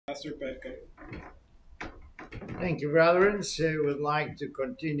Pastor Petkov. Thank you, brethren. So we would like to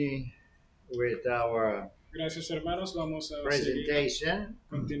continue with our Gracias, hermanos. Vamos a seguir presentation.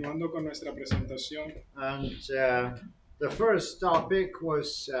 continuando con nuestra presentación. And the first topic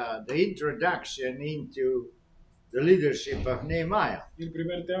was the introduction into the leadership of Nehemiah. Y el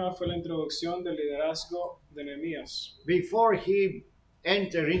primer tema fue la introducción del liderazgo de Nehemías. Before he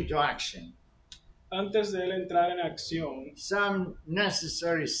entered into action, Antes de él entrar en acción, some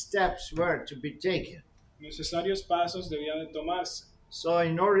necessary steps were to be taken. necesarios pasos debían de tomarse So,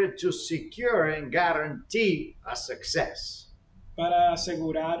 in order to secure and guarantee a success, para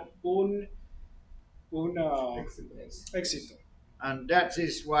asegurar un éxito. and that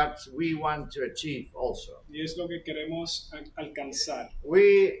is what we want to achieve also. Y es lo que queremos alcanzar.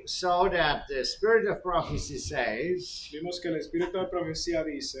 We saw that the spirit of prophecy says Vimos que el espíritu de profecía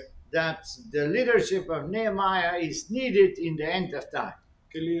dice that the leadership of Nehemiah is needed in the end of time.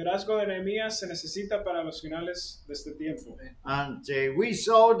 que el liderazgo de Nehemías se necesita para los finales de este tiempo. And we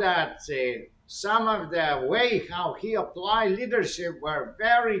saw that some of the way how he applied leadership were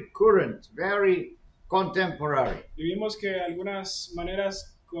very current, very contemporary. Y vimos que algunas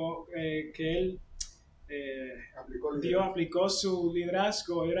maneras que él aplicó su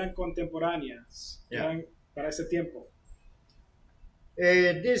liderazgo eran contemporáneas, eran para ese tiempo.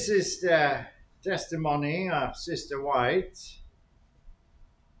 This is the testimony of Sister White.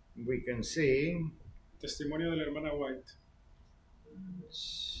 We can see Testimonio de la hermana White.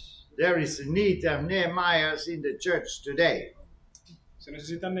 there is a need of Nehemiahs in the church today. Se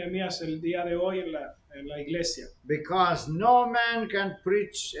necesitan Nehemías el día de hoy en la iglesia. Because no man can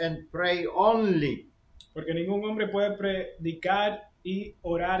preach and pray only, Porque ningún hombre puede predicar y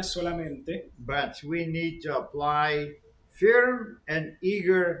orar solamente, but we need to apply firm and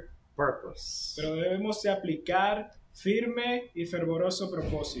eager purpose. pero debemos de aplicar firme y fervoroso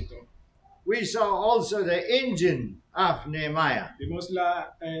propósito. We saw also the engine of Nehemiah. Vimos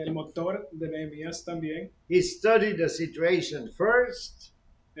el motor de Nehemías también. He studied the situation first.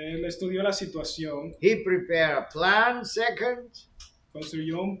 Él estudió la situación, He prepared a plan second.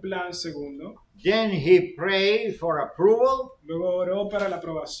 construyó un plan segundo, Then he prayed for approval. luego oró para la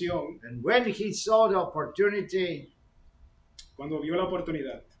aprobación. And when he saw the opportunity, Cuando vio la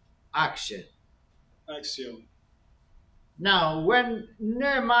oportunidad, action. acción. Now, when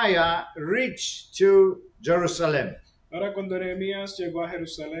Nehemiah reached to Jerusalem, Ahora cuando Nehemías llegó a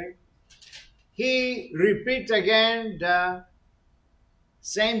Jerusalén, he repeat again the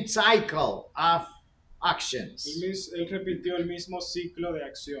same cycle of actions. él repitió el mismo ciclo de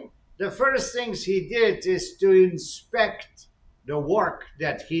acción. The first things he did is to inspect the work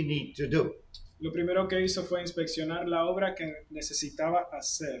that he need to do. Lo primero que hizo fue inspeccionar la obra que necesitaba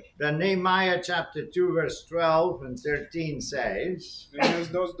hacer. The Nehemiah chapter 2 verse 12 and 13 says, Nehemías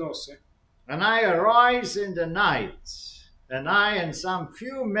 2:12. And I arise in the night, and I and some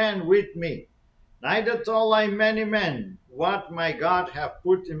few men with me. Neither told I many men what my God hath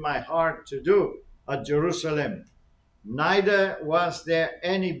put in my heart to do at Jerusalem. Neither was there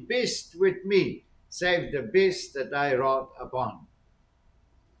any beast with me, save the beast that I rode upon.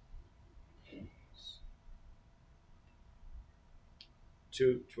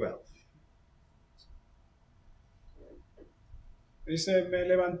 Two 12. Dice, me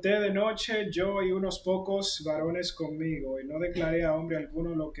levanté de noche yo y unos pocos varones conmigo, y no declaré a hombre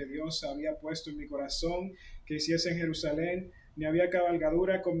alguno lo que Dios había puesto en mi corazón que hiciese en Jerusalén, ni había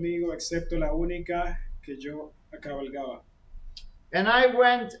cabalgadura conmigo, excepto la única que yo cabalgaba. And I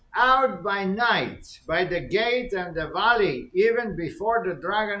went out by night, by the gate and the valley, even before the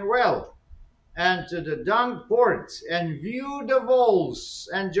dragon well, and to the dung ports, and viewed the walls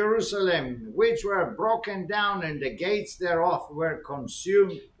and Jerusalem, which were broken down, and the gates thereof were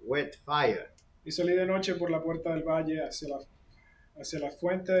consumed with fire. Y salí de noche por la puerta del valle hacia la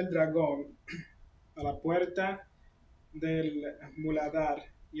fuente del dragón, a la puerta del muladar,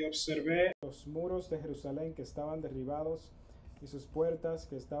 y observé los muros de Jerusalén que estaban derribados y sus puertas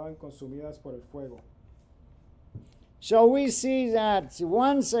que estaban consumidas por el fuego. So we see that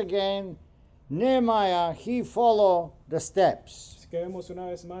once again, Nehemiah, he followed the steps. Así que vemos una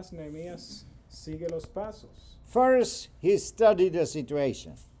vez más, Nehemías sigue los pasos. First, he studied the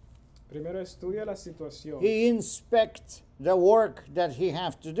situation. Primero estudia la situación, He inspect the work that he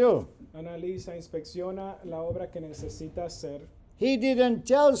have to do. analiza, inspecciona la obra que necesita hacer. He didn't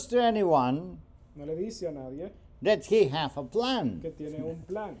tell to anyone No le dice a nadie that he have a plan. que tiene un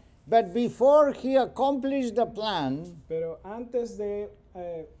plan. But before he accomplished the plan, Pero antes de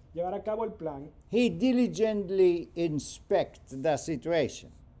llevar a cabo el plan, he diligently inspect the situation.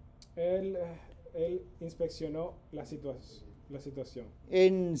 él inspeccionó la la situación.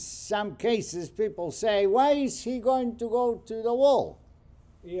 In some cases, people say, why is he going to go to the wall?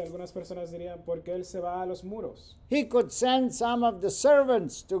 Y algunas personas dirían, ¿por qué él se va a los muros? He could send some of the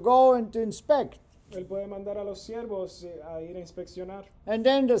servants to go and to inspect. Él puede mandar a los siervos a ir a inspeccionar. And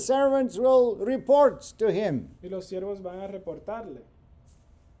then the servants will report to him. Y los siervos van a reportarle.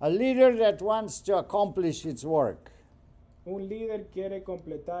 A leader that wants to accomplish its work, Un líder quiere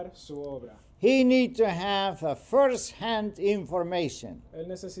completar su obra. he needs to have a first-hand information. Él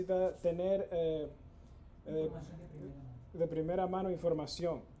necesita tener de primera mano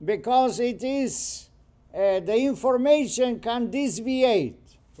información. Because it is, the information can deviate.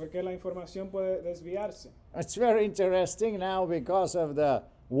 Porque la información puede desviarse. It's very interesting now because of the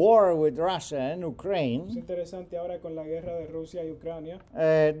war with Russia and Es Ukraine. interesante ahora con la guerra de Rusia y Ucrania.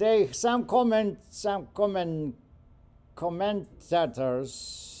 Some commentators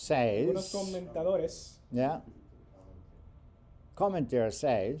Algunos says, comentadores commentator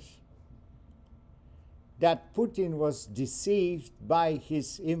says that Putin was deceived by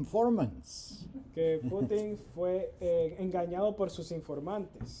his informants. que Putin fue engañado por sus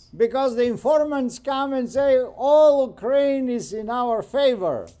informantes. Because the informants come and say, all Ukraine is in our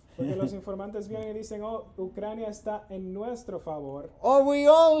favor. Porque los informantes vienen y dicen, oh, Ucrania está en nuestro favor. Or we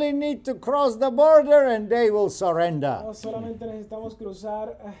only need to cross the border and they will surrender. No solamente necesitamos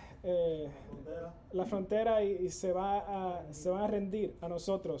cruzar la frontera y se van a rendir a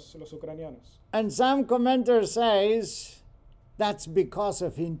nosotros, los ucranianos. And some commentator says that's because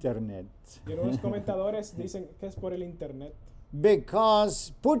of internet. Y algunos comentadores dicen que es por el internet.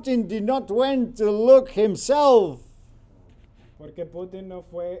 Because Putin did not went to look himself, Porque Putin no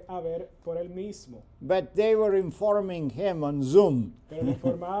fue a ver por él mismo, but they were informing him on Zoom. pero le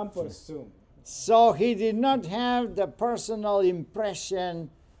informaban por Zoom. So he did not have the personal impression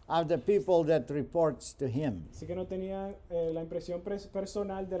of the people that reports to him. Así que no tenían la impresión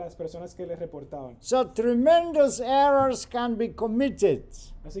personal de las personas que le reportaban. So tremendous errors can be committed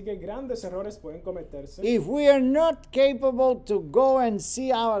Así que grandes errores pueden cometerse if we are not capable to go and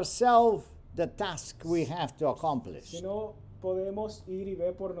see ourselves the task we have to accomplish. si no podemos ir y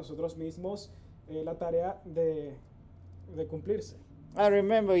ver por nosotros mismos la tarea de cumplirse. I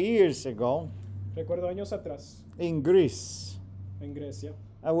remember years ago Recuerdo años atrás, in Greece, en Grecia,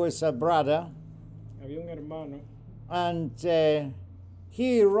 I was a brother, había un hermano and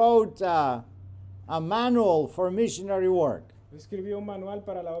he wrote a manual for missionary work. escribió un manual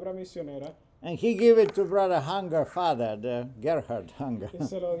para la obra misionera And he gave it to Brother Hunger, father, the Gerhard Hunger. y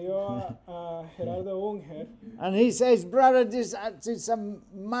se lo dio a Gerardo Unger. And he says, brother, this is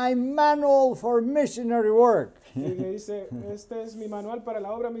my manual for missionary work. Y le dice, este es mi manual para la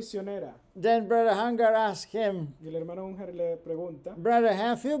obra misionera. Then Brother Hunger asked him, Y el hermano Unger le pregunta, brother,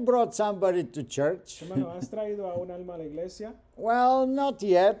 have you brought somebody to church? hermano, ¿has traído a un alma a la iglesia? Well, not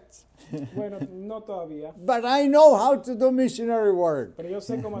yet. Bueno, no todavía, But I know how to do missionary work. pero yo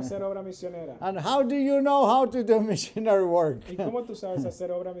sé cómo hacer obra misionera. And how do you know how to do missionary work? ¿Y cómo tú sabes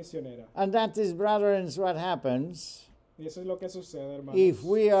hacer obra misionera? And that is, brethren, what happens Y eso es lo que sucede, hermanos, if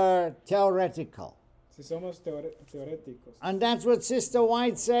we are theoretical. si somos teoréticos. And that's what Sister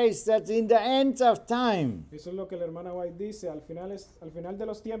White says, that in the end of time, Eso es lo que la hermana White dice, al final de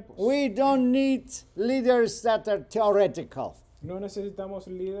los tiempos. we don't need leaders that are theoretical, No necesitamos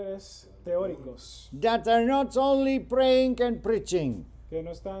líderes teóricos, that are not only praying and preaching, que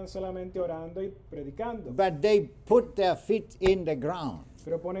no están solamente orando y predicando, but they put their feet in the ground.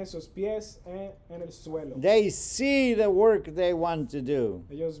 pero ponen sus pies en el suelo. They see the work they want to do.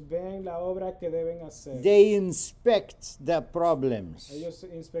 Ellos ven la obra que deben hacer. They inspect the problems. Ellos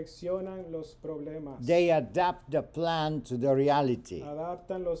inspeccionan los problemas. They adapt the plan to the reality.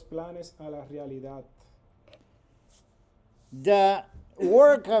 Adaptan los planes a la realidad. The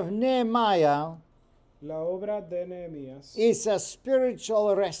work of Nehemiah La obra de Nehemías is a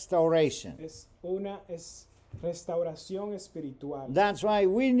spiritual restoration. es restauración espiritual. That's why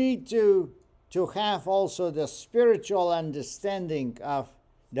we need to have also the spiritual understanding of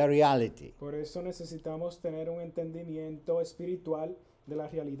the reality. Por eso necesitamos tener un entendimiento espiritual de la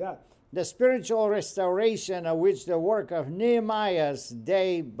realidad. The spiritual restoration of which the work of Nehemiah's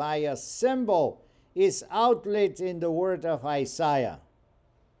day by a symbol is outlet in the word of Isaiah.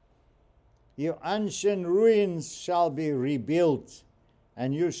 Your ancient ruins shall be rebuilt,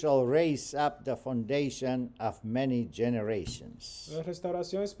 and you shall raise up the foundation of many generations. La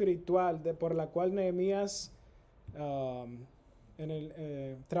restauración espiritual por la cual Nehemías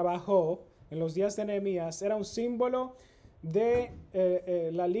trabajó en los días de Nehemías era un símbolo de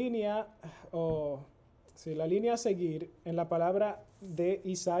la línea la línea a seguir en la palabra de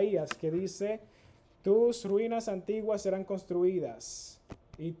Isaías que dice Tus ruinas antiguas serán construidas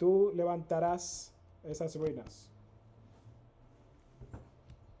y tú levantarás esas ruinas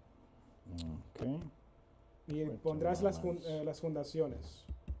Okay. y pondrás las fundaciones.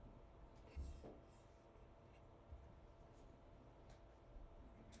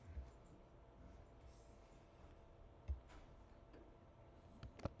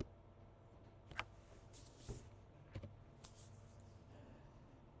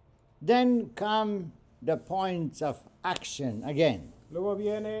 Then come the points of action again. Luego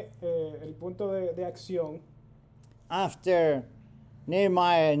viene el punto de acción. After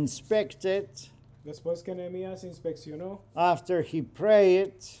Nehemiah inspected, Después que Nehemías inspeccionó, after he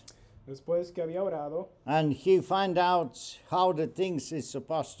prayed, después que había orado and he found out how the things is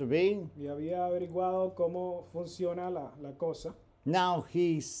supposed to be, y había averiguado cómo funciona la cosa, now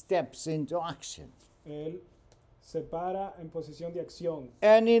he steps into action. él se para en posición de acción.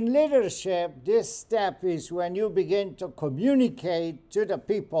 And in leadership, this step is when you begin to communicate to the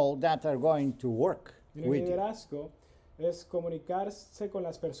people that are going to work Y el with you. liderazgo es comunicarse con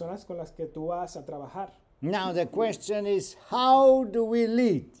las personas con las que tú vas a trabajar. Now the question is, how do we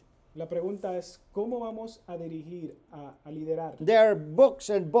lead? La pregunta es, ¿cómo vamos a dirigir, a liderar? There are books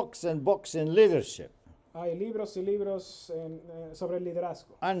and books and books in leadership, Hay libros y libros sobre el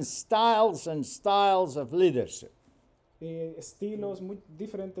liderazgo and styles of leadership. y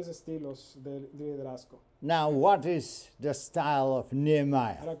diferentes estilos de liderazgo. Now, what is the style of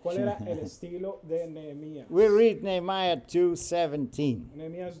Nehemiah? Ahora, ¿cuál era el estilo de Nehemías? We read Nehemiah 2:17.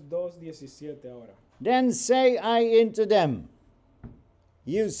 Nehemías 2:17 ahora. Then say I unto them,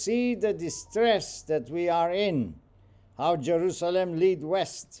 you see the distress that we are in, how Jerusalem lead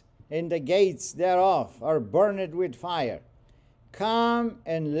west, and the gates thereof are burned with fire. Come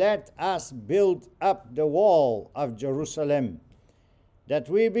and let us build up the wall of Jerusalem, that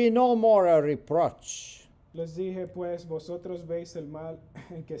we be no more a reproach. Les dije, pues, vosotros veis el mal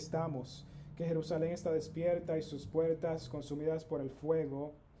en que estamos, que Jerusalén está despierta y sus puertas consumidas por el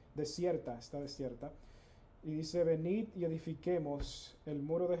fuego, está desierta. Y dice, venid y edifiquemos el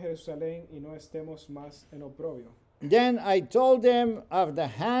muro de Jerusalén y no estemos más en oprobio. Then I told them of the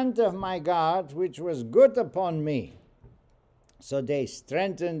hand of my God, which was good upon me. So they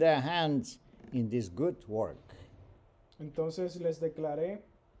strengthened their hands in this good work. Entonces les declaré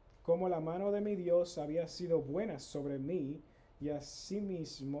cómo la mano de mi Dios había sido buena sobre mí y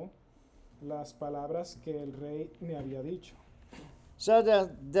asimismo las palabras que el rey me había dicho. So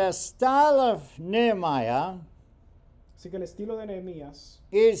the style of Nehemiah Así que el estilo de Nehemías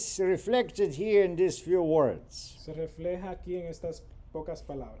is reflected here in these few words. se refleja aquí en estas pocas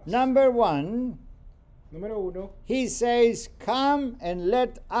palabras. Number one, Número 1, he says, come and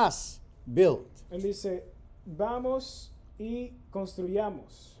let us build. él dice, vamos y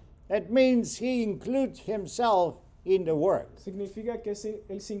construyamos. That means he includes himself in the work. Significa que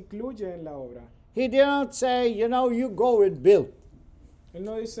él se incluye en la obra. He did not say, you go and build, Él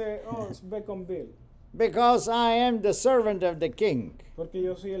no dice, oh, ve con Bill, because I am the servant of the king. porque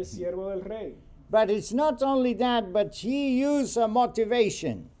yo soy el siervo del rey. But it's not only that, but he used a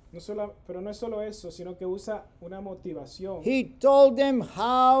motivation. Pero no es solo eso, sino que usa una motivación. He told them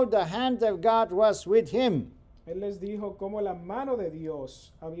how the hand of God was with him. Él les dijo cómo la mano de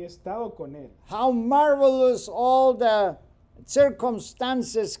Dios había estado con él. How marvelous all the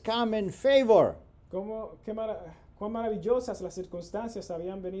circumstances come in favor. Cuán maravillosas las circunstancias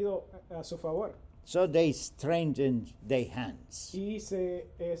habían venido a su favor. So they strengthened their hands. Y se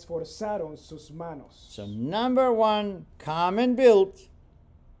esforzaron sus manos. So number one, come and build.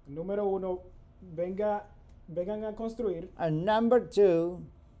 Número 1, vengan a construir. And number two,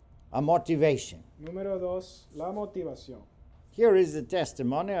 a motivation. Número 2, la motivación. Here is the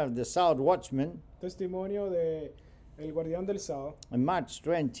testimony of the South Watchman Testimonio de el guardián del Sao, on March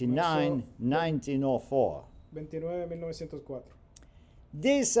 29, 1904. 29/1904.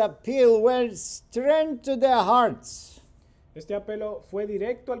 This appeal went straight to their hearts. Este apelo fue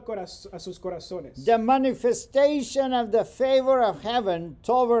directo a sus corazones. The manifestation of the favor of heaven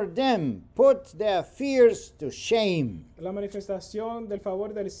toward them put their fears to shame. La manifestación del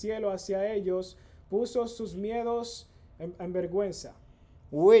favor del cielo hacia ellos puso sus miedos en vergüenza.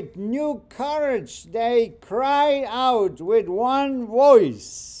 With new courage, they cried out with one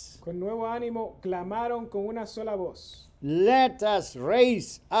voice, Con nuevo ánimo clamaron con una sola voz. let us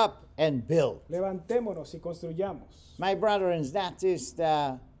raise up and build. Levantémonos y construyamos. My brothers, that is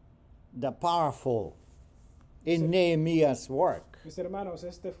the powerful in Nehemiah's work. Mis hermanos,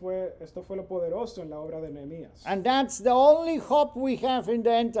 esto fue lo poderoso en la obra de Nehemías. And that's the only hope we have in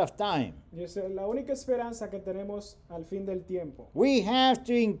the end of time. Y es la única esperanza que tenemos al fin del tiempo. We have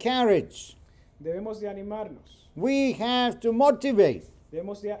to encourage. Debemos de animarnos. We have to motivate.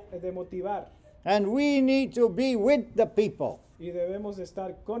 Debemos de motivar. And we need to be with the people. Y debemos de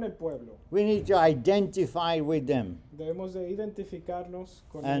estar con el pueblo. We need to identify with them Debemos de identificarnos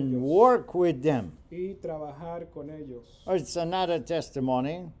con and ellos. work with them. Y trabajar con ellos. It's another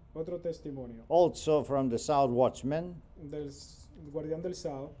testimony, Otro testimonio also from the South Watchman. del guardián del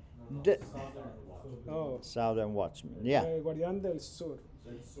South. The Oh, Southern Watchman, yeah. el guardián del sur.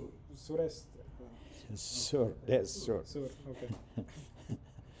 Sureste. Sur, that's sur. Sur, okay.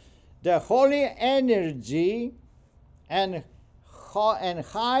 The holy energy and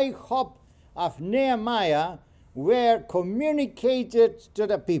high hope of Nehemiah were communicated to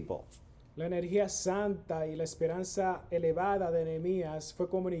the people. La energía santa y la esperanza elevada de Nehemías fue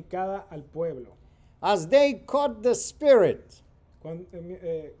comunicada al pueblo. As they caught the Spirit,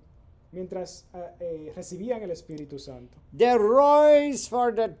 Mientras recibían el Espíritu Santo. they rose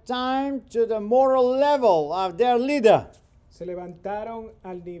for the time to the moral level of their leader. Se levantaron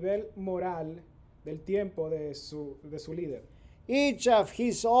al nivel moral del tiempo de su líder. Each of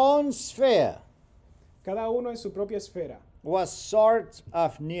his own sphere Cada uno en su propia esfera. was sort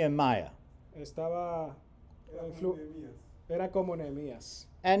of Nehemiah, Estaba era como Nehemías.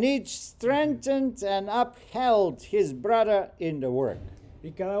 and each strengthened and upheld his brother in the work. Y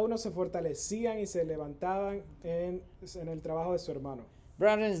cada uno se fortalecían y se levantaban en el trabajo de su hermano.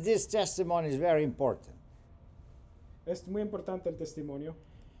 Brothers, this testimony is very important Es muy importante el testimonio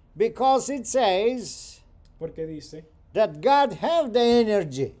because it says porque dice that God have the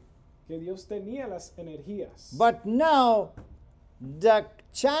energy, que Dios tenía las energías. but now the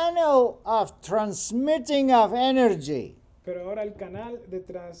channel of transmitting of energy Pero ahora el canal de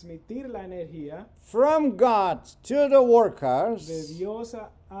transmitir la energía from God to the workers, de Dios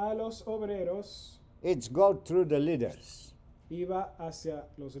a los obreros it's go through the leaders. iba hacia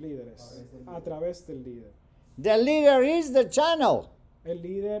los líderes, a través del líder. The leader is the channel. El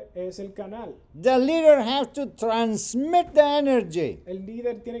líder es el canal. The leader has to transmit the energy. El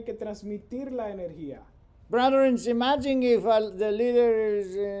líder tiene que transmitir la energía. Brothers, imagine if the leader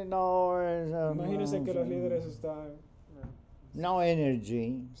is, Imagínense que los líderes están no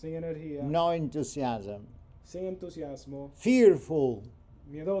energy, sin energía, no enthusiasm, sin entusiasmo, fearful.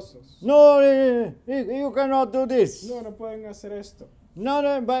 miedosos. No, you cannot do this. No, no pueden hacer esto. No,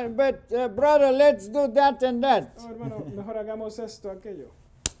 but brother, let's do that and that. No, hermano, mejor hagamos esto, aquello.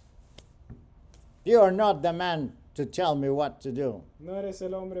 You are not the man to tell me what to do. No eres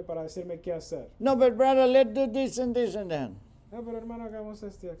el hombre para decirme qué hacer. No, but brother, let's do this and this and that. No, pero hermano, hagamos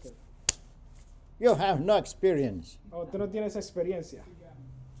esto y aquello. You have no experience. Oh, tú no tienes experiencia.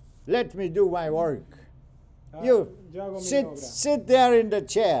 Let me do my work. Yo hago mi obra. Sit there in the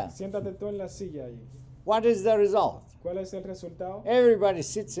chair. Siéntate tú en la silla ahí. What is the result? ¿Cuál es el resultado? Everybody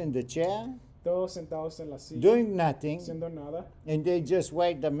sits in the chair, Todos sentados en la silla, doing nothing, haciendo nada, and they just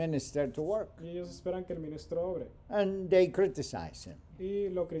wait the minister to work. y ellos esperan que el ministro obre And they criticize him. y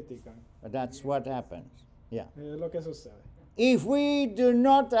lo critican. But that's what happens. Yeah. Es lo que sucede. If we do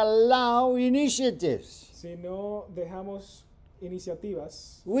not allow initiatives, Si no dejamos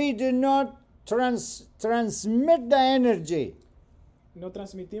iniciativas, we do not transmit the energy, no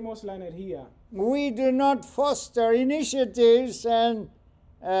transmitimos la energía, we do not foster initiatives and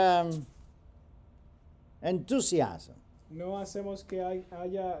enthusiasm. no hacemos que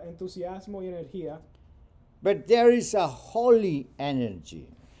haya entusiasmo y energía, But there is a holy energy.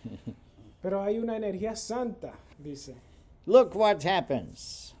 pero hay una energía santa, dice. Look what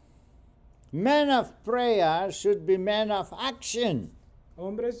happens. Men of prayer should be men of action.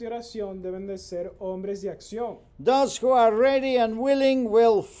 Hombres de oración deben de ser hombres de acción. Those who are ready and willing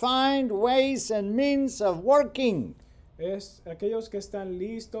will find ways and means of working. Es aquellos que están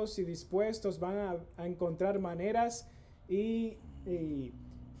listos y dispuestos van a encontrar maneras y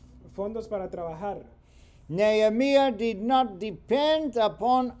fondos para trabajar. Nehemiah did not depend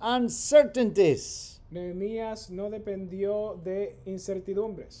upon uncertainties. Nehemías no dependió de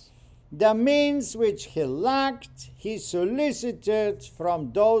incertidumbres. The means which he lacked, he solicited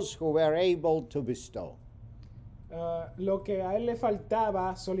from those who were able to bestow. Lo que a él le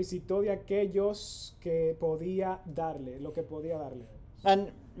faltaba, solicitó de aquellos que podía darle, lo que podía darle.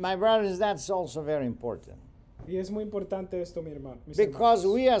 And my brothers, that's also very important. Y es muy importante esto, mi hermano. Because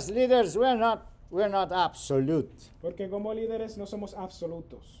we as leaders, we're not absolute. Porque como líderes no somos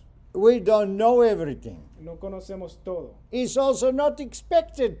absolutos. We don't know everything. No conocemos todo. It's also not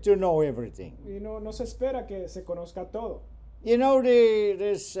expected to know everything. Y no se espera que se conozca todo. You know,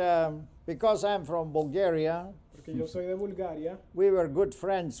 because I'm from Bulgaria, Porque yo soy de Bulgaria. we were good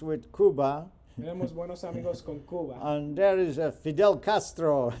friends with Cuba. Éramos buenos amigos con Cuba. And there is Fidel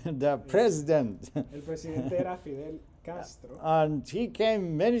Castro, the president. El presidente era Fidel Castro. And he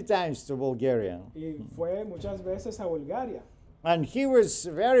came many times to Bulgaria. Y fue muchas veces a Bulgaria. And he was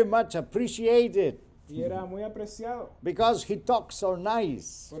very much appreciated Y era muy apreciado. because he talked so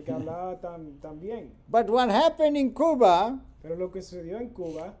nice. Porque hablaba tan bien. But what happened in Cuba, Pero lo que sucedió en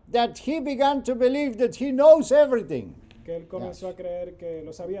Cuba, that he began to believe that he knows everything. que él comenzó a creer que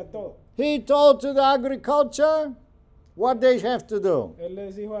lo sabía todo. He told to the agriculture what they have to do. Él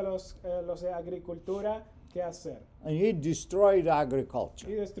les dijo a los de agricultura qué hacer. And he destroyed agriculture.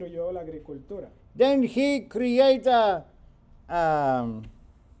 Y destruyó la agricultura. Then he created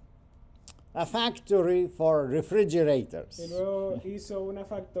a factory for refrigerators. Y luego hizo una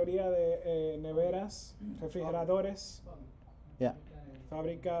factoría de neveras, refrigeradores, Yeah.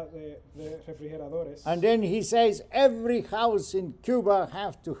 fábrica de refrigeradores. And then he says every house in Cuba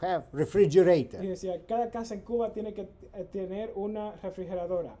have to have Y refrigerator. decía, cada casa en Cuba tiene que tener una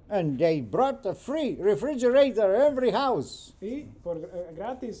refrigeradora. And they brought a free refrigerator every house. Y por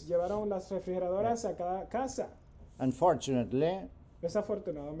gratis llevaron las refrigeradoras a cada casa. Unfortunately,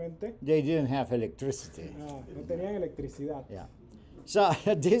 Desafortunadamente, they didn't have electricity. no tenían electricidad. Yeah. So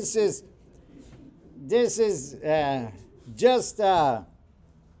this is just a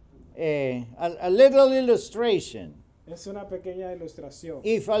little illustration. Es una pequeña ilustración.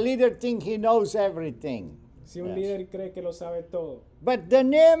 If a leader thinks he knows everything. Si un Yes. líder cree que lo sabe todo. But the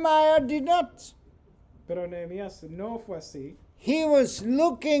Nehemiah did not. Pero Nehemías no fue así. He was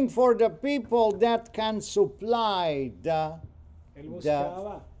looking for the people that can supply Él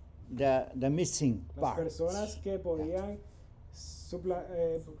buscaba the missing las parts. personas que podían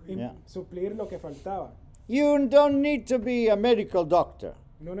Yeah. suplir lo que faltaba. You don't need to be a medical doctor.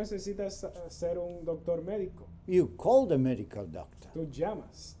 No necesitas ser un doctor médico. You call the medical doctor. Tú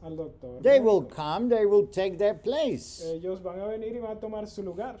llamas al doctor. They médico. will come, they will take their place. Ellos van a venir y van a tomar su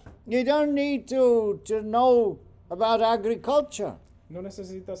lugar. You don't need to know about agriculture. No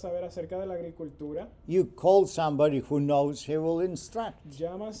necesitas saber acerca de la agricultura. You call somebody who knows, he will instruct.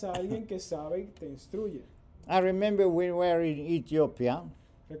 Llamas a alguien que sabe y te instruye. I remember we were in Ethiopia,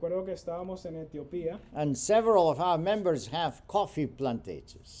 Recuerdo que estábamos en Etiopía and several of our members have coffee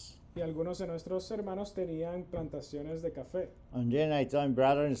plantations. y algunos de nuestros hermanos tenían plantaciones de café. And then I told him,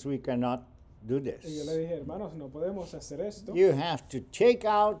 brothers, we cannot do Y yo le this. dije, hermanos, no podemos hacer esto. You have to take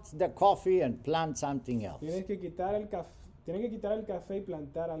out the coffee and plant something else. Tienen que quitar el café y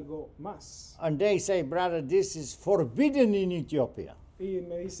plantar algo más. And they say, brother, this is forbidden in Ethiopia Y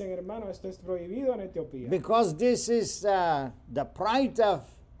me dicen, hermano, esto es prohibido en Etiopía. because this is the pride of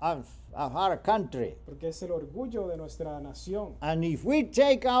our country. Porque es el orgullo de nuestra nación. And if we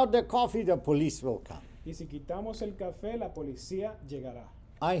take out the coffee, the police will come. Y si quitamos el café, la policía llegará.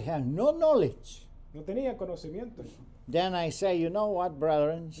 I have no knowledge. No tenía conocimiento. Then I say, you know what,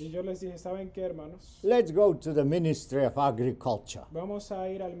 brethren? Y yo les dije, ¿saben qué, hermanos? Let's go to the Ministry of Agriculture. Vamos a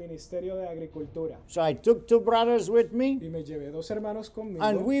ir al Ministerio de Agricultura. So I took two brothers with me, Y me llevé dos hermanos conmigo.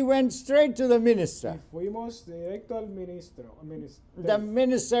 and we went straight to the Y minister. fuimos directo al ministro. The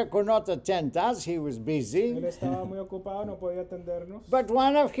minister could not attend us, he was Él busy. estaba muy ocupado, no podía atendernos. But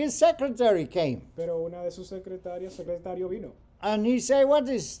one of his secretary came, Pero una de sus secretario vino. and he said, what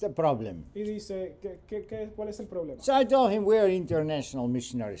is the problem? Y dice, ¿cuál es el problema? So I told him, we are International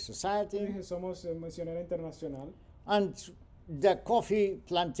Missionary Y Society, dije, somos misionera internacional. and the coffee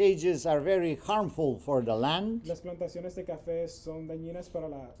plantations are very harmful for the land. Las plantaciones de café son dañinas para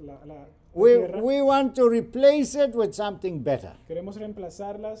la We tierra. want to replace it with something better. Queremos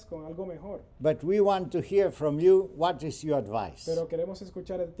reemplazarlas con algo mejor. But we want to hear from you, what is your advice? Pero queremos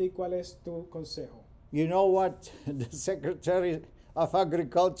escuchar de ti cuál es tu consejo. You know what the Secretary of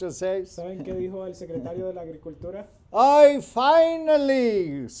Agriculture says? ¿Saben qué dijo el secretario de la Agricultura?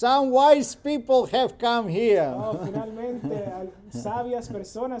 Finally, some wise people have come here. Oh, finalmente, sabias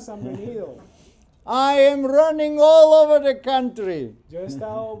personas han venido. I am running all over the country, Yo he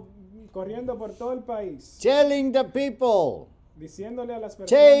estado corriendo por todo el país, telling the people, diciéndole a las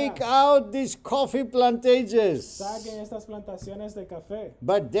take personas, out these coffee plantations. saquen estas plantaciones de café.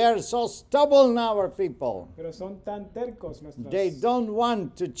 But they're so stubborn, our people. Pero son tan tercos nuestros. They don't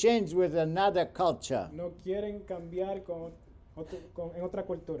want to change with another culture. No quieren cambiar en otra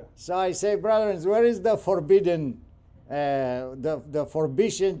cultura. So I say, brothers, where is the forbidden, the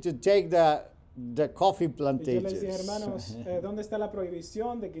forbidden to take the coffee Y yo les dije, plantations? hermanos, ¿dónde está la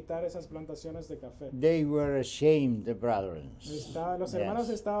prohibición de quitar esas plantaciones de café? They were ashamed, the brothers. Los hermanos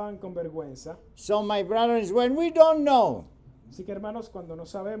estaban con vergüenza. So my brothers, when we don't know, Así que hermanos, cuando no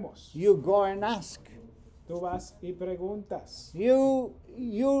sabemos, you go and ask. Tú vas y preguntas. You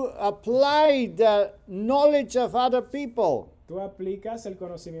apply the knowledge of other people. Tú aplicas el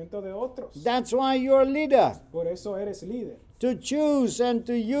conocimiento de otros. That's why you're a leader. Por eso eres líder. To choose and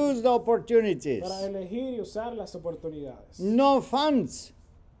to use the opportunities. Para elegir y usar las oportunidades. No funds.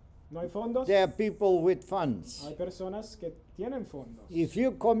 No hay fondos. There are people with funds. Hay personas que tienen fondos. If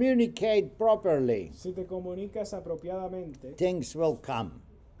you communicate properly, Si te comunicas apropiadamente, things will come.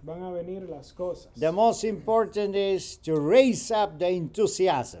 van a venir las cosas. The most important is to raise up the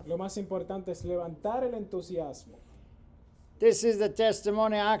enthusiasm. Lo más importante es levantar el entusiasmo. This is the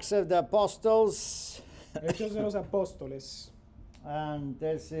testimony Acts of the Apostles. Hechos de los Apóstoles. And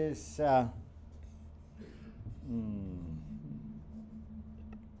this is,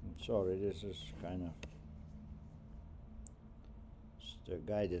 sorry, this is kind of the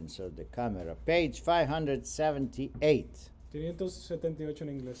guidance of the camera. Page 578. 578 en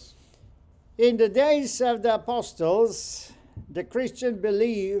inglés. In the days of the apostles, the Christian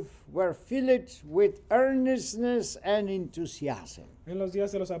belief were filled with earnestness and enthusiasm. En los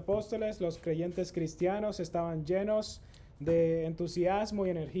días de los apóstoles, los creyentes cristianos estaban llenos de entusiasmo y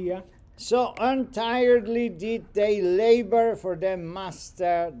energía. So untiredly did they labor for their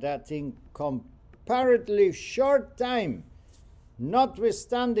master, that in comparatively short time,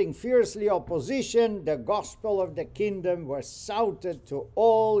 notwithstanding fiercely opposition, the gospel of the kingdom was shouted to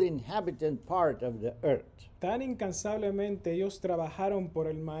all inhabitant part of the earth. Tan incansablemente ellos trabajaron por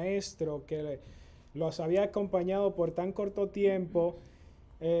el maestro que los había acompañado por tan corto tiempo.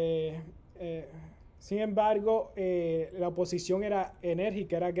 Sin embargo, la oposición era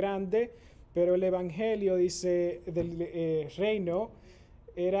enérgica, era grande, pero el evangelio, dice, del reino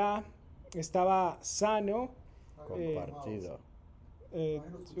estaba sano. Compartido.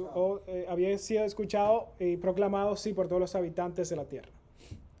 Había sido escuchado y proclamado, sí, por todos los habitantes de la tierra.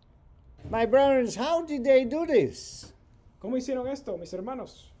 My brothers, how did they do this? ¿Cómo hicieron esto, mis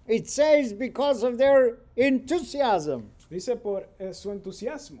hermanos? It says because of their enthusiasm. Dice por su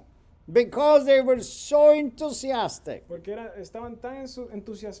entusiasmo. Because they were so enthusiastic. Porque estaban tan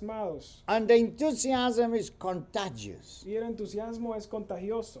entusiasmados. And the enthusiasm is contagious. Y el entusiasmo es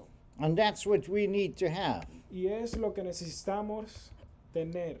contagioso. And that's what we need to have. Y es lo que necesitamos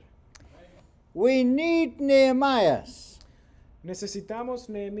tener. We need Nehemiahs. Necesitamos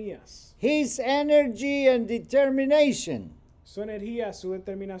Nehemías. His energy and determination Su energía, su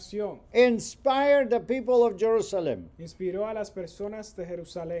determinación inspired the people of Jerusalem, inspiró a las personas de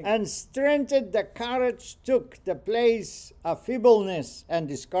Jerusalén. and strengthened the courage took the place of feebleness and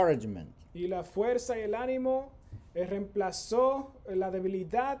discouragement. Y la fuerza y el ánimo reemplazó la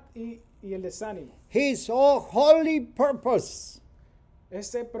debilidad y el desánimo. His holy purpose,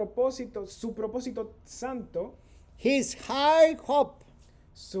 Ese propósito, su propósito santo, his high hope,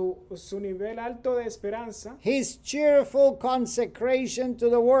 su nivel alto de esperanza, his cheerful consecration to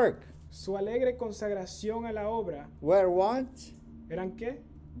the work su alegre consagración a la obra, were what? ¿eran qué?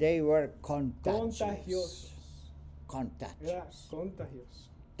 They were contagious. Contagiosos. Era Contagious. contagioso.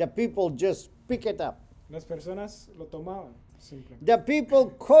 The people just pick it up. Las personas lo tomaban simplemente. The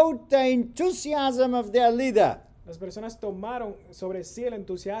people quote the enthusiasm of their leader. Las personas tomaron sobre sí el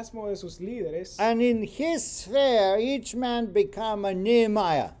entusiasmo de sus líderes, And in his sphere, each man became a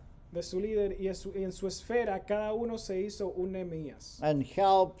Nehemiah de su líder, y en su esfera cada uno se hizo un Nehemías and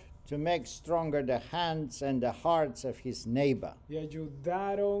helped to make stronger the hands and the hearts of his neighbor. y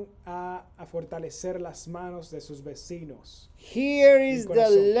ayudaron a fortalecer las manos de sus vecinos. Here is the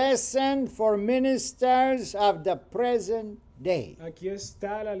corazón. lesson for ministers of the present day. Aquí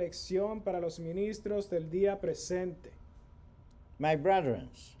está la lección para los ministros del día presente. My brethren,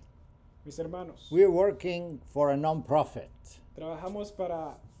 Mis hermanos, we're working for a non-profit. trabajamos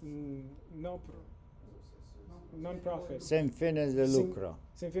para non-profit, Sin fines de lucro.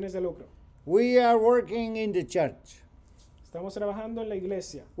 sin fines de lucro. We are working in the church. Estamos trabajando en la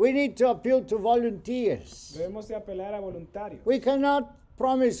iglesia. We need to appeal to volunteers. Debemos de apelar a voluntarios. We cannot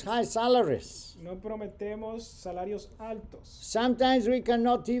promise high salaries. No prometemos salarios altos. Sometimes we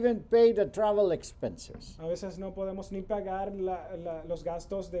cannot even pay the travel expenses. A veces no podemos ni pagar los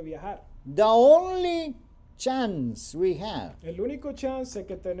gastos de viajar. The only chance we have El único chance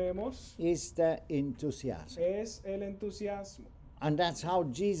que tenemos is the enthusiasm. es el entusiasmo. And that's how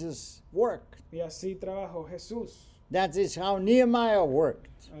Jesus worked. Y así trabajó Jesús. That is how Nehemiah worked.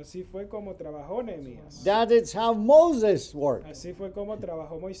 Así fue como trabajó Nehemías. That is how Moses worked. Así fue como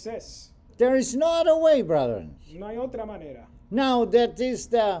trabajó Moisés. There is no other way, brethren. No hay otra manera. Now, that is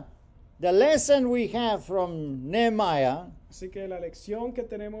the lesson we have from Nehemiah, Así que la lección que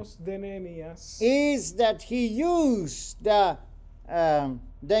tenemos de Nehemías is that he used the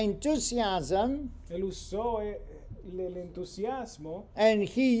the enthusiasm, Él usó el entusiasmo and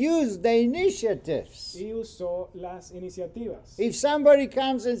he used the initiatives. y usó las iniciativas. If somebody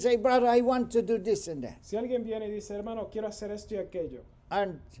comes and say, brother, I want to do this and that, Si alguien viene y dice, hermano, quiero hacer esto y aquello,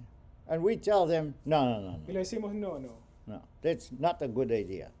 and we tell them, no, y le decimos, no, that's not a good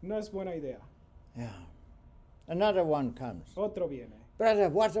idea. no es buena idea. Yeah. Another one comes, Otro viene, brother,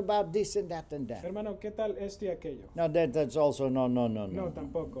 what about this and that and that? hermano, ¿qué tal esto y aquello? No, that's also no. No,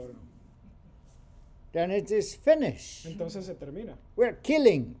 tampoco. No. Then it is finished. Entonces se termina. We're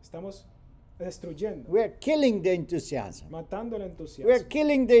killing. Estamos destruyendo, We're killing the enthusiasm. matando el We're entusiasmo,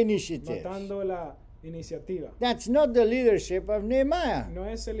 killing the initiative. matando la iniciativa. That's not the leadership of Nehemiah. No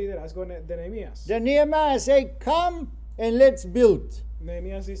es el liderazgo de Nehemías. The Nehemiah say, come and let's build.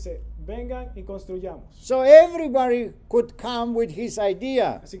 Nehemías dice, vengan y construyamos. So everybody could come with his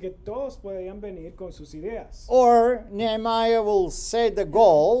idea. Así que todos podían venir con sus ideas. Or Nehemiah will set the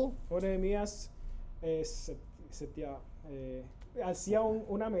goal, O Nehemías hacía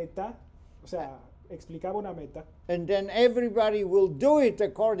una meta, o sea, explicaba una meta, and then everybody will do it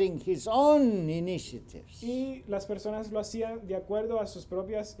according his own initiatives. y las personas lo hacían de acuerdo a sus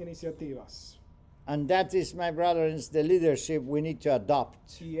propias iniciativas. And that is, my brothers, the leadership we need to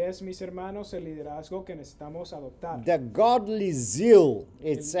adopt. Y es, mis hermanos, el liderazgo que necesitamos adoptar. The godly zeal,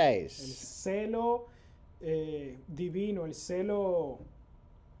 it El says. celo divino, el celo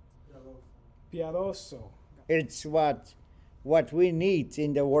piadoso, It's what we need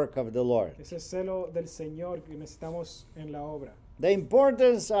in the work of the Lord. ese celo del Señor que necesitamos en la obra. The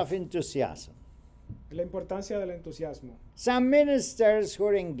importance of enthusiasm. La importancia del entusiasmo. Some ministers who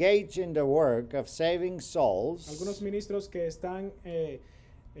are engaged in the work of saving souls Algunos ministros que están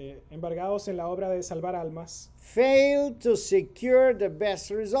embargados en la obra de salvar almas fail to secure the best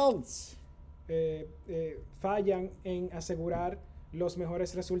results. fallan en asegurar los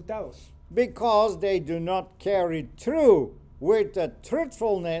mejores resultados Because they do not carry through with the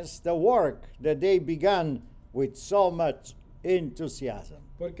truthfulness the work that they began with so much enthusiasm.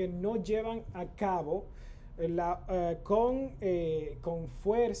 porque no llevan a cabo con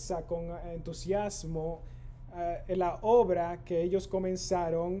fuerza, con entusiasmo la obra que ellos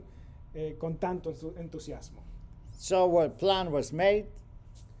comenzaron con tanto entusiasmo. So a plan was made,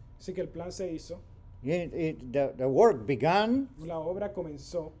 Así que el plan se hizo, the work began, la obra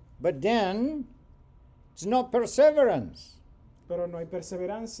comenzó, but then it's no perseverance. pero no hay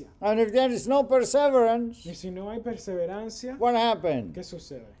perseverancia. And if there is no perseverance, Y si no hay perseverancia, what happened? ¿qué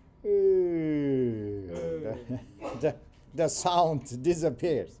sucede? The sound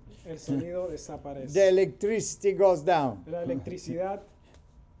disappears. El sonido desaparece. The electricity goes down. La electricidad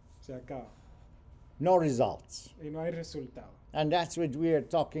se acaba No results. y no hay resultado. And that's what we are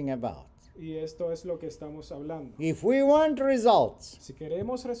talking about. Y esto es lo que estamos hablando. If we want results Si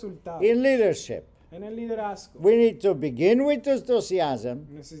queremos resultados in leadership, en el liderazgo, we need to begin with enthusiasm,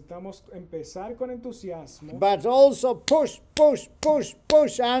 necesitamos empezar con entusiasmo, but also push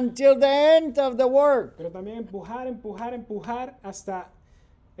until the end of the work. pero también empujar hasta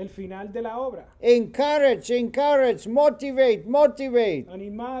el final de la obra. Encourage, motivate.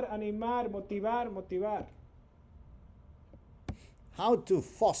 Animar, motivar. How to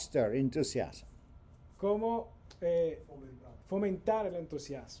foster enthusiasm. Cómo fomentar el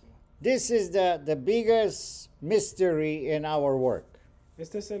entusiasmo. This is the biggest mystery in our work.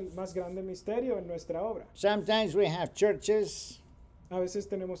 Este es el más grande misterio en nuestra obra. Sometimes we have churches A veces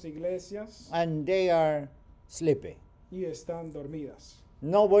tenemos iglesias and they are sleepy. y están dormidas.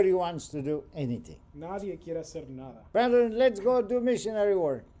 Nobody wants to do anything. Nadie quiere hacer nada. Brother, let's go do missionary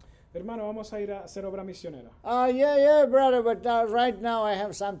work. Hermano, vamos a ir a hacer obra misionera. Yeah, brother, but right now I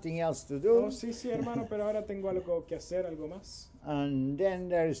have something else to do. Oh, sí, hermano, pero ahora tengo algo que hacer, algo más. And then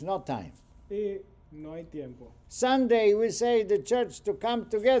there is no time. Y no hay tiempo. Sunday we say the church to come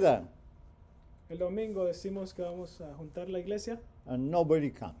together El domingo decimos que vamos a juntar la iglesia and nobody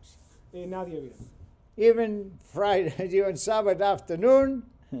comes. y nadie viene. Even Friday, even Sabbath afternoon,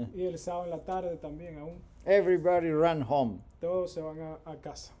 Y el sábado en la tarde también aún. everybody run home. Todos se van a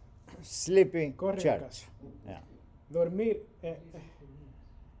casa. Sleeping Corren a church. casa. Yeah. Dormir.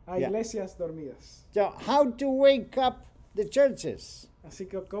 A Yeah. iglesias dormidas. So how to wake up the churches? Así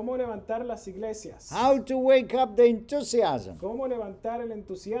que, ¿cómo levantar las iglesias? How to wake up the enthusiasm? ¿Cómo levantar el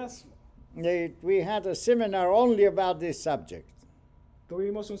entusiasmo? We had a seminar only about this subject.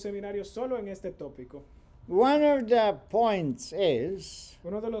 Tuvimos un seminario solo en este tópico. One of the points is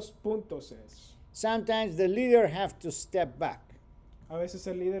Uno de los puntos es, sometimes the leader have to step back. a veces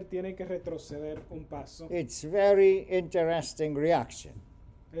el líder tiene que retroceder un paso. It's very interesting reaction.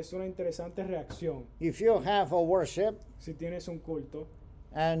 Es una interesante reacción. If you have a worship Si tienes un culto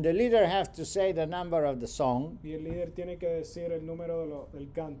And the leader has to say the number of the song, y el líder tiene que decir el número del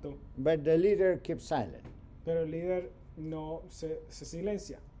canto, but the leader keeps silent. pero el líder no se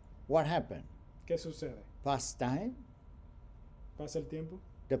silencia. What happened? ¿Qué sucede? Past time, Pasa el tiempo,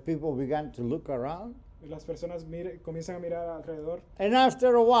 the people began to look around, y las personas comienzan a mirar alrededor. and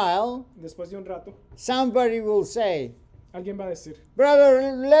after a while, Después de un rato, somebody will say, alguien va a decir,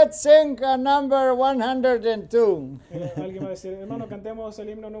 "Brother, let's sing number 102." alguien va a decir, hermano, cantemos el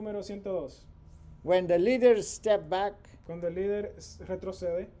himno número 102. When the leaders step back, Cuando el líder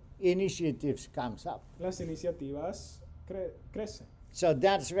retrocede, initiatives comes up. las iniciativas crecen. So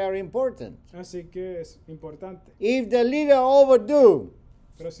that's very important. Así que es importante. If the leader overdo,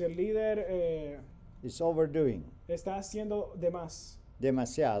 Pero si el líder is overdoing está haciendo de más,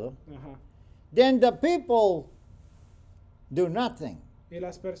 demasiado, ajá, then the people do nothing. y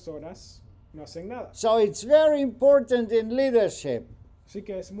las personas no hacen nada. So it's very important in leadership Así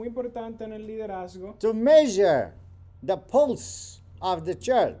que es muy importante en el liderazgo to measure the pulse of the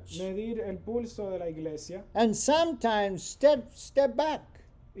church medir el pulso de la iglesia and sometimes step back.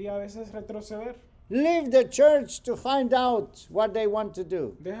 y a veces retroceder. Leave the church to find out what they want to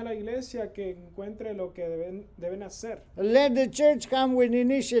do. Deja a la iglesia que encuentre lo que deben hacer. Let the church come with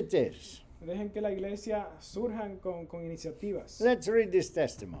initiatives. Dejen que la iglesia surjan con iniciativas. Let's read this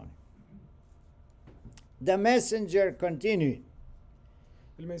testimony. The messenger continued.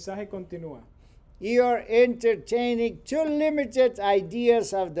 El mensaje continúa. You are entertaining too limited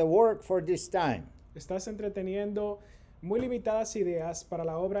ideas of the work for this time. Estás entreteniendo muy limitadas ideas para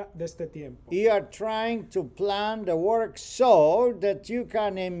la obra de este tiempo. You are trying to plan the work so that you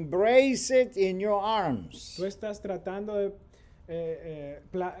can embrace it in your arms. Tú estás tratando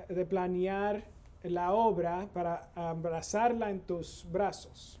de planear la obra para abrazarla en tus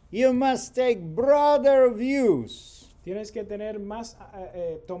brazos. You must take broader views. Tienes que tener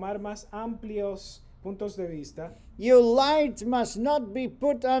tomar más amplios puntos de vista. Your light must not be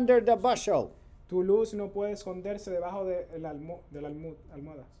put under the bushel Tu luz no puede esconderse debajo de la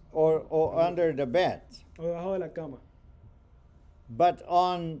almohada or under the bed, o debajo de la cama, but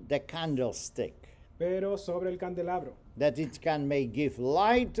on the candlestick, pero sobre el candelabro, that it give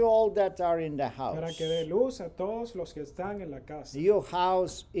light to all that are in the para house. que dé luz a todos los que están en la casa. Your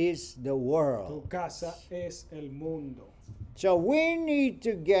house is the Tu world. casa es el mundo. So we need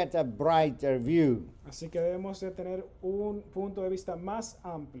to get a brighter view. Así que debemos de tener un punto de vista más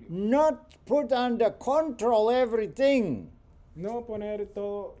amplio. Not put under control everything. No poner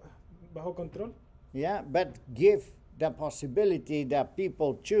todo bajo control, Yeah, but give the possibility that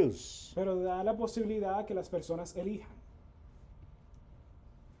people choose. pero da la posibilidad que las personas elijan.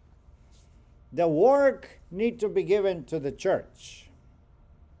 The work need to be given to the church.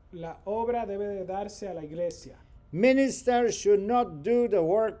 La obra debe de darse a la iglesia. Ministers should not do the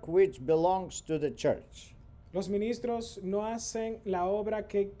work which belongs to the church. Los ministros no hacen la obra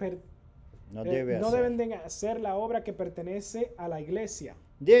que No no debe deben hacer. de hacer la obra que pertenece a la iglesia.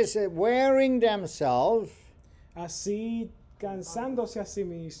 This wearing themselves Así cansándose a sí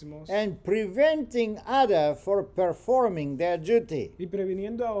mismos and preventing others for performing their duty. y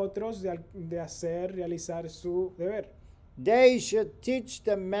previniendo a otros de realizar su deber. They should teach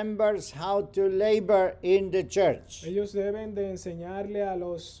the members how to labor in the church. Ellos deben de enseñarle a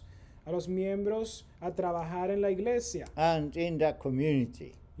los miembros a trabajar en la iglesia And in the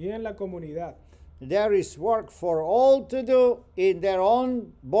community. y en la comunidad. There is work for all to do in their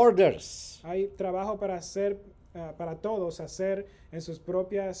own borders. Hay trabajo para hacer, para todos hacer en sus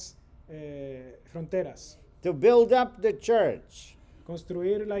propias fronteras. To build up the church.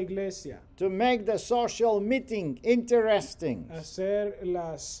 Construir la iglesia, To make the social meeting interesting. hacer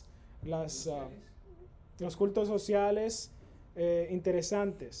los cultos sociales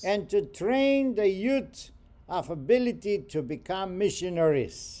interesantes And to train the youth of ability to become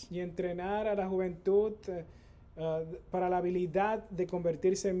missionaries. y entrenar a la juventud para la habilidad de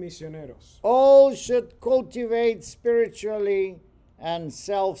convertirse en misioneros. All should cultivate spiritually and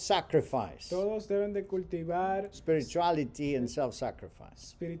self-sacrifice. Todos deben de cultivar Spirituality and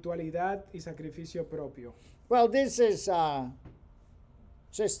self-sacrifice. espiritualidad y sacrificio propio. Well, this is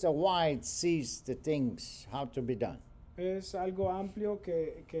Sister White sees the things how to be done. Es algo amplio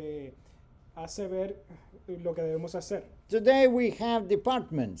que hace ver lo que debemos hacer. Today we have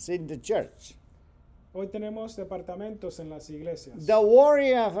departments in the church. Hoy tenemos departamentos en las iglesias. The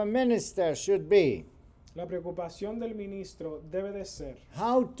worry of a minister should be La preocupación del ministro debe de ser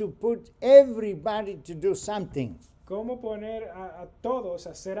how to put everybody to do something. cómo poner a todos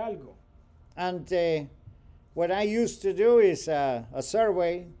a hacer algo. And what I used to do is a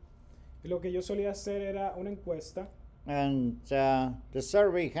survey, Y lo que yo solía hacer era una encuesta And the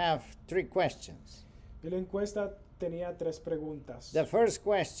survey have 3 questions. Y la encuesta tenía 3 preguntas. The first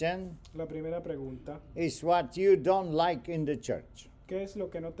question La primera pregunta, is what you don't like in the church. ¿qué es lo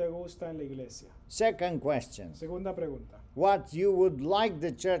que no te gusta en la iglesia? Second question, Segunda pregunta, what you would like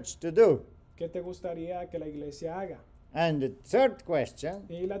the church to do. ¿qué te gustaría que la iglesia haga? And the third question,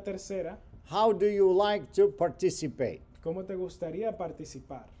 Y la tercera, how do you like to participate? ¿cómo te gustaría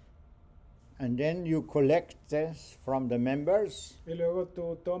participar? And then you collect this from the members, Y luego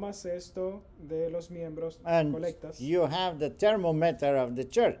tú tomas esto de los miembros, and colectas, you have the thermometer of the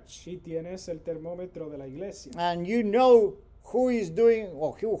church. y tienes el termómetro de la iglesia. And you know who is doing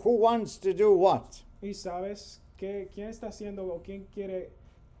or who wants to do what. Y sabes quién está haciendo o quién quiere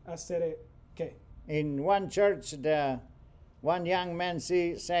hacer qué. In one church, one young man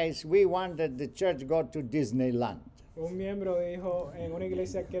says, we want that the church go to Disneyland. Un miembro dijo en una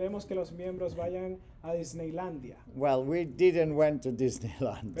iglesia, queremos que los miembros vayan a Disneylandia. Well, we didn't went to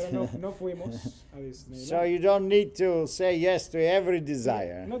Disneyland. Pero no fuimos a Disneylandia. So you don't need to say yes to every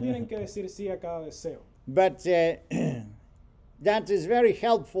desire. No tienen que decir sí a cada deseo. But that is very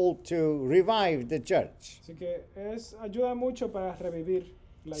helpful to revive the church. Así que ayuda mucho para revivir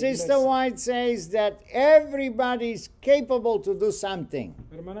la Sister iglesia. White says that everybody is capable to do something.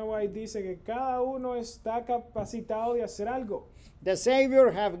 Hermana White dice que cada uno está capacitado de hacer algo. The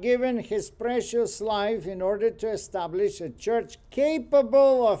Savior have given his precious life in order to establish a church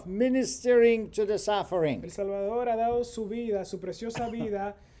capable of ministering to the suffering. El Salvador ha dado su vida, su preciosa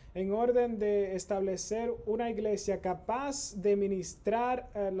vida, en orden de establecer una iglesia capaz de ministrar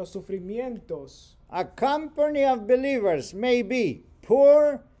los sufrimientos. A company of believers may be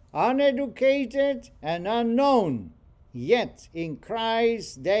poor, uneducated, and unknown, yet in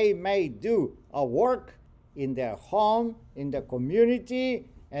Christ they may do a work in their home, in the community,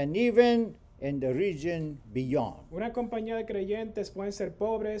 and even in the region beyond. Una compañía de creyentes pueden ser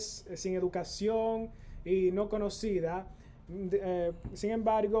pobres, sin educación y no conocida. Sin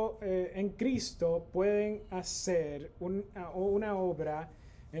embargo, en Cristo pueden hacer una obra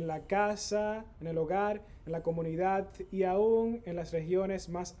en la casa, en el hogar, en la comunidad y aún en las regiones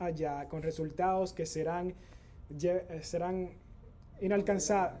más allá, con resultados que serán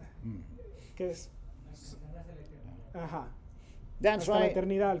inalcanzables. Hasta la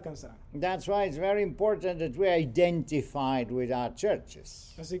eternidad alcanzarán. That's why it's very important that we identified with our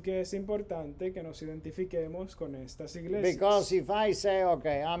churches. Así que es importante que nos identifiquemos con estas iglesias. Because if I say,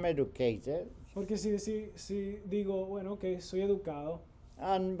 okay, I'm educated, Porque si digo, bueno, que soy educado,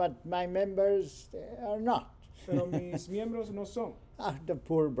 but my members are not. pero mis miembros no son. The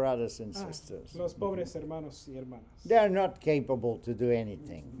poor brothers and sisters. Los pobres hermanos y hermanas. They are not capable to do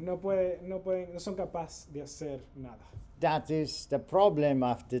anything. No son capaces de hacer nada. That is the problem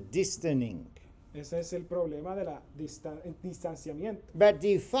of the distancing. Ese es el problema de la distanciamiento. But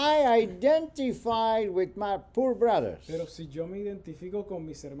if I identify with my poor brothers, Pero si yo me identifico con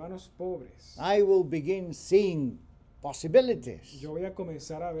mis hermanos pobres, I will begin seeing possibilities. yo voy a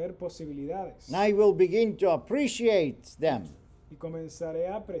comenzar a ver posibilidades. I will begin to appreciate them. Y comenzaré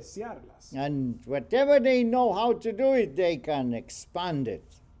a apreciarlas. And whatever they know how to do it, they can expand it.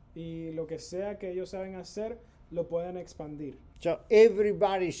 Y lo que sea que ellos saben hacer, lo pueden expandir. So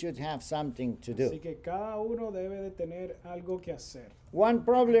everybody should have something to do. Así que cada uno debe de tener algo que hacer. One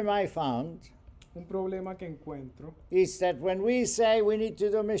problem I found Un problema que encuentro is that when we say we need to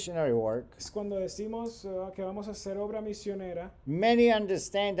do missionary work, es cuando decimos que vamos a hacer obra misionera, many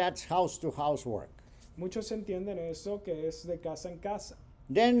understand that's house-to-house work. muchos entienden eso que es de casa en casa.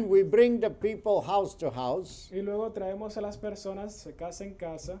 Then we bring the people house to house, Y luego traemos a las personas de casa en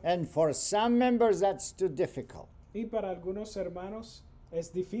casa. and for some members that's too difficult. Y para algunos hermanos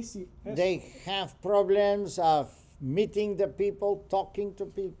es difícil eso. They have problems of meeting the people, talking to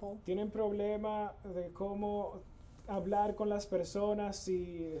people. Tienen problema de cómo hablar con las personas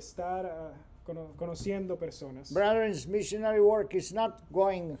y estar conociendo personas. Brothers, missionary work is not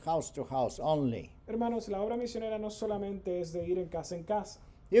going house to house only. Hermanos, la obra misionera no solamente es de ir en casa.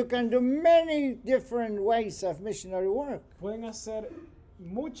 You can do many different ways of missionary work. Pueden hacer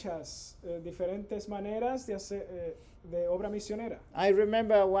muchas diferentes maneras de hacer de obra misionera. I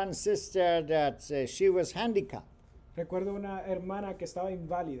remember one sister that she was handicapped Recuerdo una hermana que estaba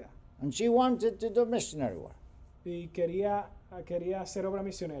inválida and she wanted to do missionary work, y quería hacer obra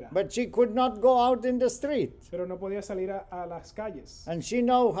misionera, but she could not go out in the street, pero no podía salir a las calles. and she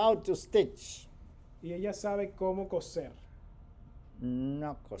know how to stitch. Y ella sabe cómo coser.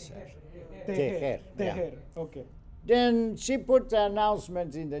 No coser. Tejer. Yeah. Okay. Then she put the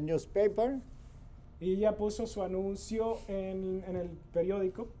announcement in the newspaper, Y ella puso su anuncio en el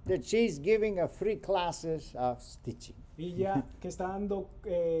periódico that she's giving a free classes of stitching. y ya que está dando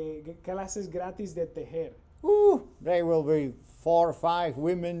clases gratis de tejer. There will be 4 or 5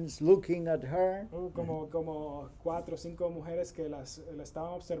 women looking at her. Como 4 o 5 mujeres que la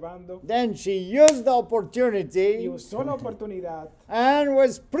estaban observando. Then she used the Y opportunity usó la oportunidad and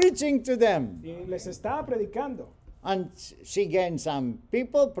was preaching to them. y les estaba predicando. And she gained some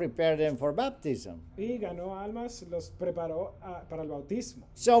people, prepared them for baptism. Y ganó almas, los preparó para el bautismo.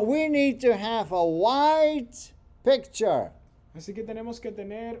 So we need to have a wide picture. Así que tenemos que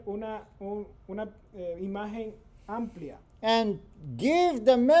tener una imagen amplia And give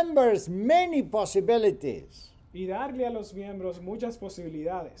the members many possibilities y darle a los miembros muchas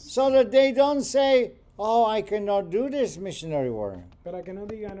posibilidades so that they don't say, oh, I cannot do this missionary work. para que no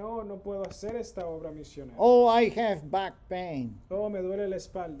digan, oh, no puedo hacer esta obra misionera. Oh, I have back pain. Oh, me duele la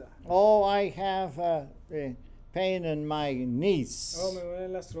espalda. Oh, I have pain in my knees. Oh, me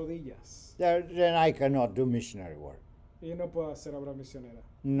duelen las rodillas. Then I cannot do missionary work. Y no puedo hacer obra misionera.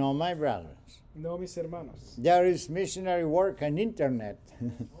 No, my brothers. No, mis hermanos. There is missionary work on internet.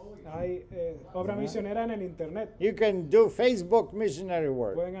 Hay obra misionera en el internet. You can do Facebook missionary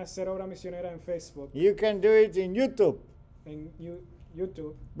work. Pueden hacer obra misionera en Facebook, You can do it in YouTube. en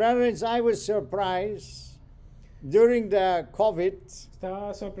YouTube. Brothers, I was surprised during the COVID.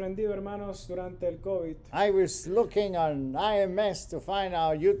 Estaba sorprendido, hermanos, durante el COVID. I was looking on IMS to find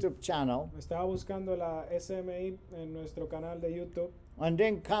our YouTube channel, Estaba buscando la SMI en nuestro canal de YouTube and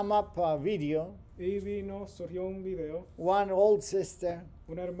then come up a video. y surgió un video. One old sister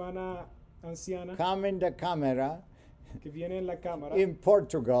Una hermana anciana come in the camera que viene en la cámara in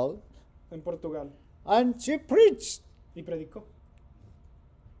Portugal, en Portugal and she preached. y predicó.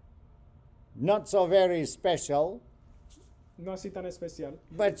 Not so very special, No así tan especial,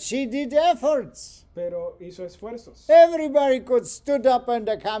 but she did efforts. pero hizo esfuerzos. Everybody could stood up on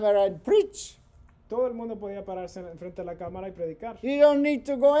the camera and preach. Todo el mundo podía pararse frente a la cámara y predicar. You don't need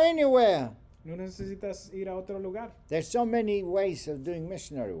to go anywhere. No necesitas ir a otro lugar. There's so many ways of doing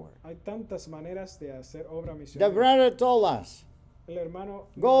missionary work. Hay tantas maneras de hacer obra The misionera. brother told us, El hermano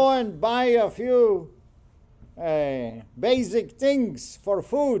go and buy a few basic things for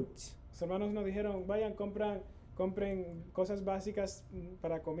food. Los hermanos nos dijeron, vayan, compren cosas básicas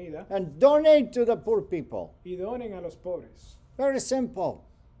para comida And donate to the poor people. y donen a los pobres. Very simple,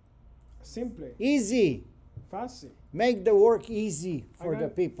 Simple, easy. fácil. Make the work easy for the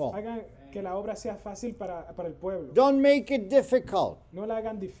people. Hagan que la obra sea fácil para el pueblo. Don't make it difficult. No la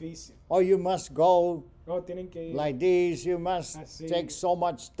hagan difícil. Or you must go No, tienen que ir like this. You must Así. take so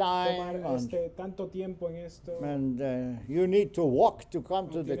much time. tomar tanto tiempo en esto. And you need to walk to come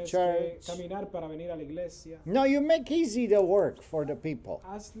No to the tienes church. que caminar para venir a la iglesia. No, you make easy the work for the people.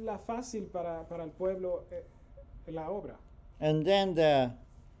 Hazla fácil para el pueblo la obra. And then the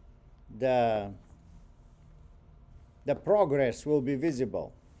progress will be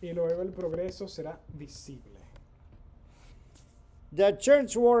visible. Y luego el progreso será visible. The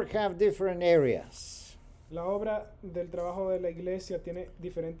church work have different areas. La obra del trabajo de la iglesia tiene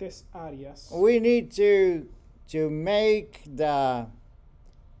diferentes áreas. We need to make the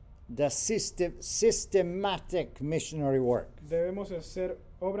systematic missionary work. Debemos hacer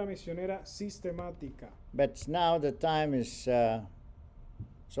obra misionera sistemática. But now the time is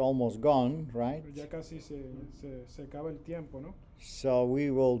it's almost gone, right? Pero ya casi se acaba el tiempo, ¿no? So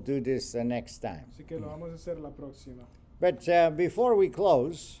we will do this the next time. Así que lo vamos a hacer la próxima. But before we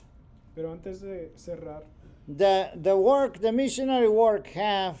close, Pero antes de cerrar, the missionary work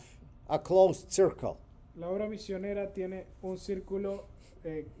have a closed circle. la obra misionera tiene un círculo,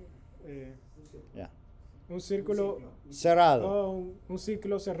 Yeah. un círculo, Cerrado. un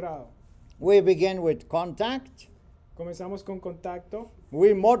círculo cerrado. We begin with contact. Comenzamos con contacto,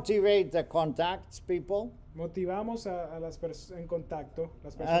 We motivate the contacts people. motivamos a las personas en contacto,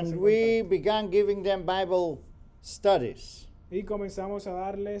 las personas And en we contacto, began giving them Bible studies. y comenzamos a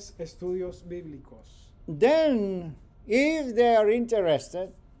darles estudios bíblicos. Then, if they are interested,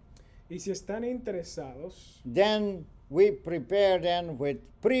 Y si están interesados, then we prepare them with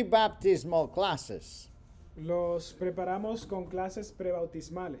pre-baptismal classes. los preparamos con clases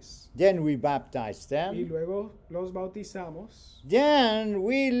prebautismales Then we baptize y them. luego los bautizamos Then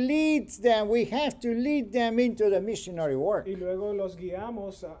we lead them. We have to lead them into the missionary work y luego los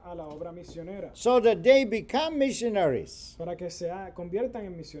guiamos a la obra misionera so that they become missionaries. para que se conviertan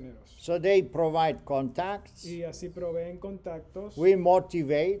en misioneros. So they provide contacts. Y así proveen contactos, We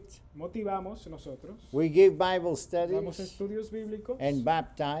motivate. motivamos nosotros, We give Bible damos studies estudios bíblicos and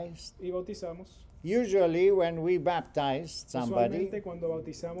baptize. y bautizamos. Usually when we baptize somebody, Usualmente cuando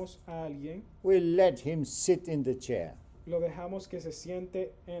bautizamos a alguien, we let him sit in the chair. lo dejamos que se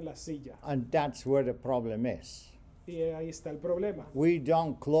siente en la silla. And that's where the problem is. Y ahí está el problema. We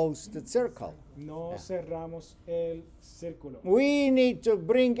don't close the circle. No cerramos el círculo. We need to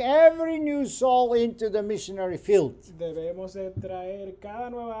bring every new soul into the missionary field Debemos de traer cada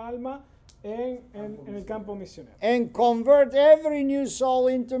nueva alma en el campo misionero. and convert every new soul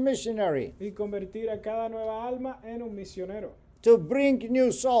into missionary, Y convertir a cada nueva alma en un misionero. to bring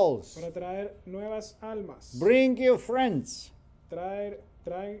new souls. Para traer nuevas almas. Bring your friends,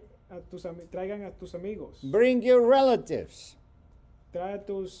 Traigan a tus amigos. bring your relatives, Trae a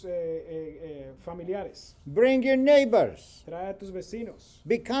tus familiares. bring your neighbors. Trae a tus vecinos.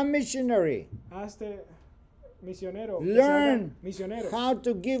 Become missionary. Hazte misionero. que se Learn hagan misioneros. how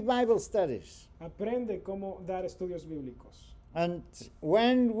to give Bible studies. Aprende cómo dar estudios bíblicos. And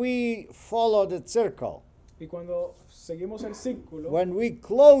when we follow the circle, Y cuando seguimos el círculo, when we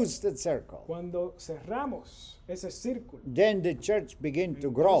close the circle, cuando cerramos ese círculo, then the church begin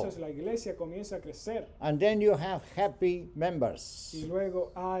to grow. entonces la iglesia comienza a crecer. And then you have happy members Y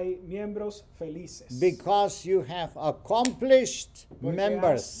luego hay miembros felices. because you have accomplished Porque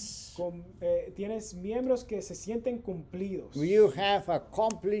members. tienes miembros que se sienten cumplidos, You have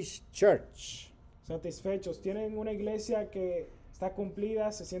accomplished church. satisfechos. Tienen una iglesia que está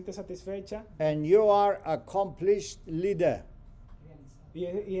cumplida, se siente satisfecha. And you are accomplished leader.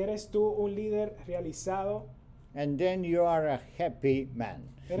 Y eres tú un líder realizado. And then you are a happy man.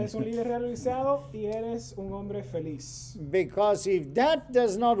 Eres un líder realizado y eres un hombre feliz. Because if that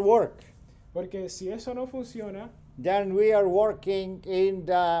does not work, Porque si eso no funciona, then we are working in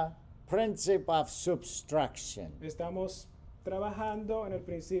the principle of subtraction. estamos trabajando en el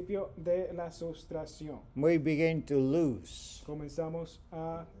principio de la sustracción. We begin to lose. Comenzamos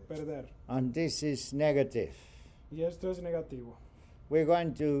a perder. And this is negative. Y esto es negativo. We're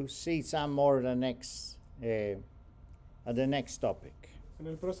going to see some more the next topic. En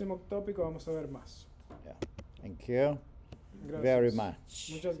el próximo tópico vamos a ver más. Yeah. Thank you Gracias. very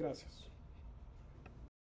much. Muchas gracias.